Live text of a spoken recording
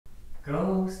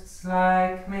Ghosts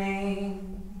like me,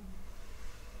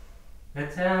 they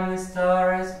tell me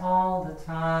stories all the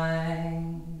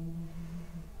time.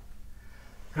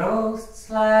 Ghosts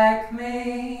like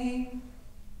me,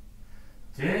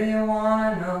 do you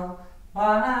wanna know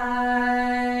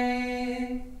why?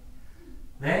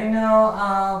 They know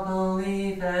I'll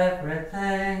believe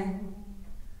everything,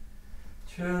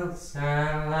 truths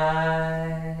and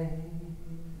lies.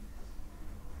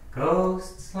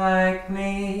 Ghosts like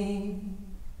me,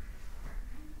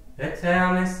 they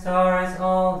tell me stories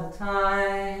all the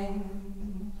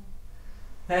time.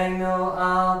 They know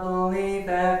I'll believe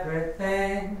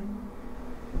everything,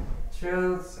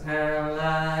 truths and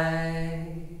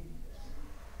lies.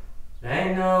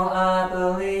 They know I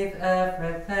believe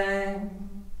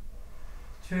everything,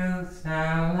 truths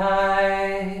and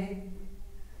lies.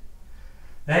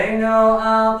 They know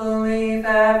I'll believe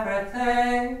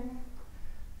everything.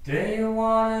 Do you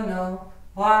wanna know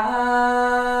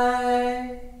why?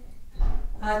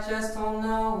 I just don't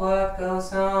know what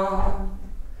goes on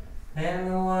in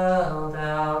the world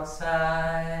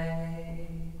outside.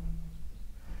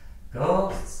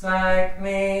 Ghosts like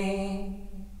me,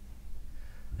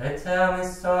 they tell me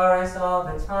stories all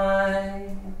the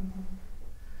time.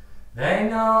 They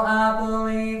know I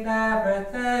believe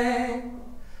everything,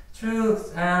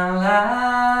 truth and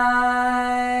lies.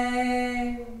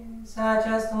 I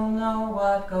just don't know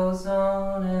what goes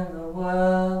on in the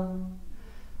world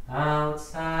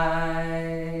outside.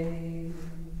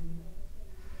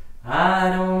 I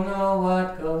don't know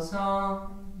what goes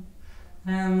on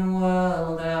in the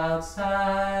world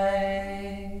outside.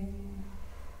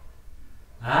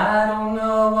 I don't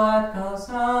know what goes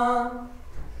on.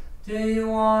 Do you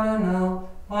wanna know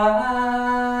why?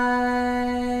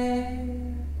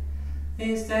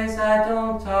 These days I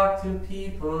don't talk to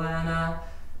people and I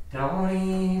don't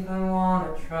even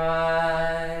wanna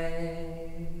try.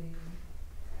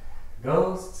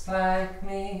 Ghosts like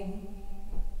me,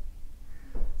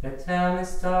 they tell me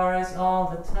stories all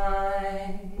the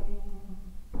time.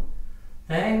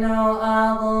 They know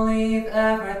I'll believe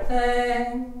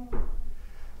everything,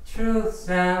 truths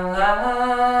and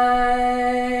lies.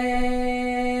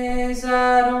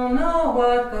 I don't know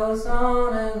what goes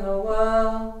on in the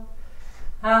world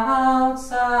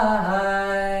outside.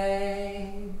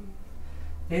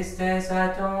 These days I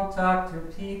don't talk to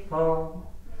people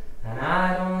and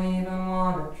I don't even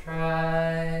wanna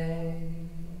try.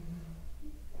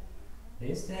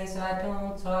 These days I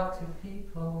don't talk to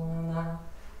people and I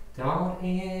don't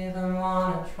even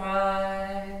wanna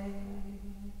try.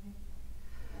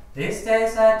 These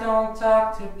days I don't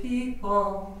talk to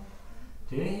people.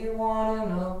 Do you wanna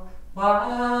know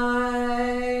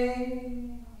why?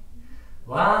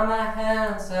 Why my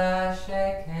hands are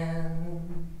shaking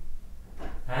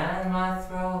and my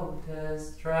throat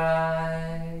is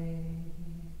dry.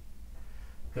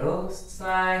 Ghosts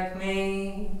like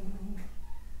me,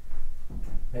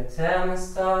 they tell me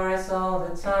stories all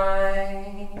the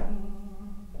time.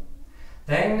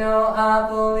 They know I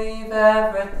believe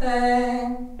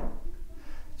everything,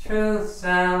 truths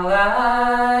and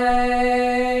lies.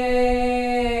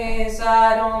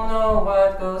 I don't know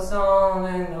what goes on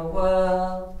in the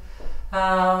world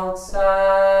outside.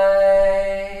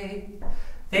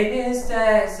 These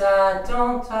days I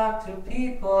don't talk to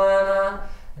people and I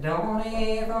don't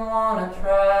even wanna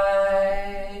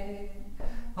try.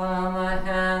 While my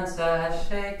hands are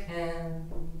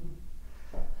shaking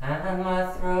and my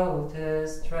throat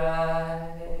is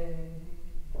dry.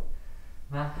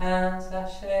 My hands are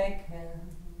shaking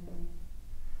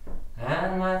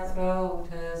and my throat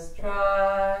is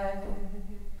dry.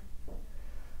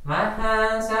 My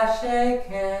hands are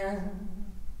shaking.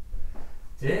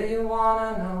 Do you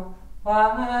wanna know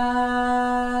why?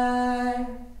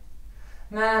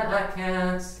 Man, I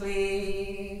can't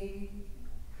sleep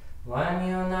when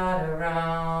you're not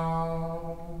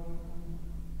around.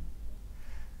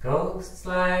 Ghosts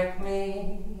like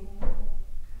me,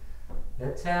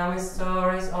 they tell me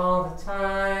stories all the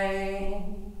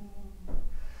time.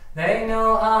 They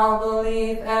know I'll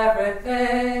believe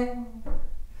everything,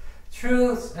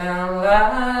 truths and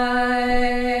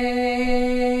lies.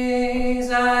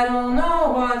 I don't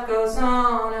know what goes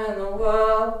on in the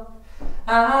world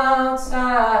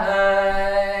outside.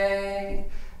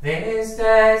 These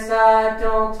days I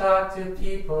don't talk to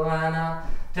people and I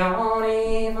don't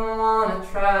even wanna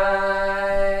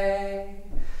try.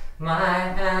 My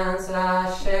hands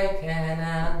are shaking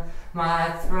and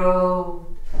my throat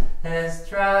is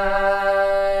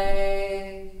dry.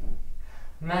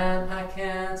 Man, I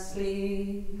can't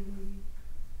sleep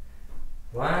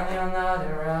when you're not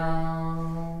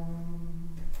around.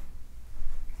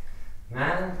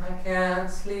 Man, I I can't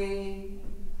sleep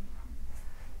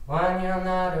when you're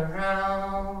not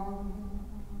around.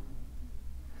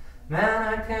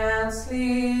 Man, I can't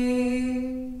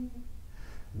sleep.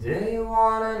 Do you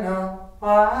wanna know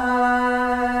why?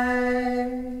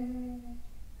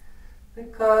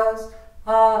 Because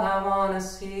all I wanna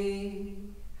see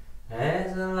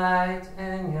is the light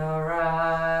in your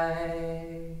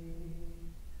eyes.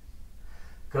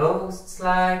 Ghosts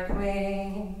like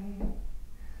me,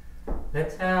 they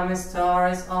tell me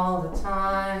stories all the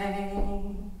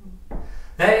time.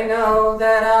 They know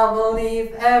that I'll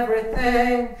believe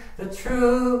everything, the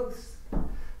truth,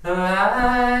 the lies.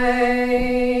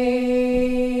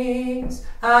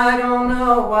 I don't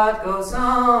know what goes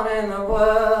on in the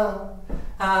world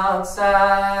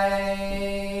outside.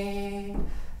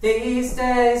 These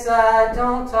days I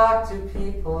don't talk to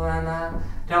people, and I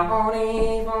don't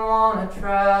even want to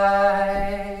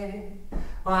try.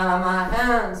 While my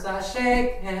hands are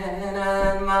shaking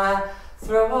and my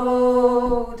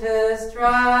throat is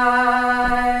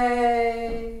dry.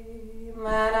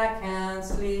 Man, I can't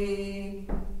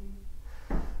sleep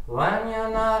when you're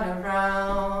not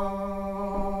around,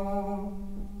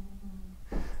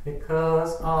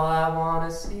 because all I want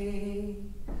to see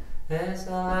is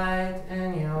the light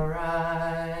in your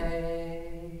eyes.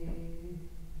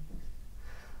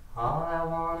 All I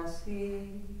want to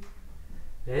see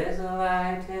is the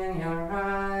light in your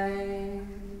eyes.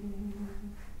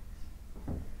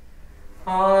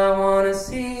 All I want to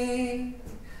see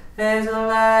is the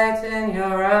light in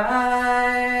your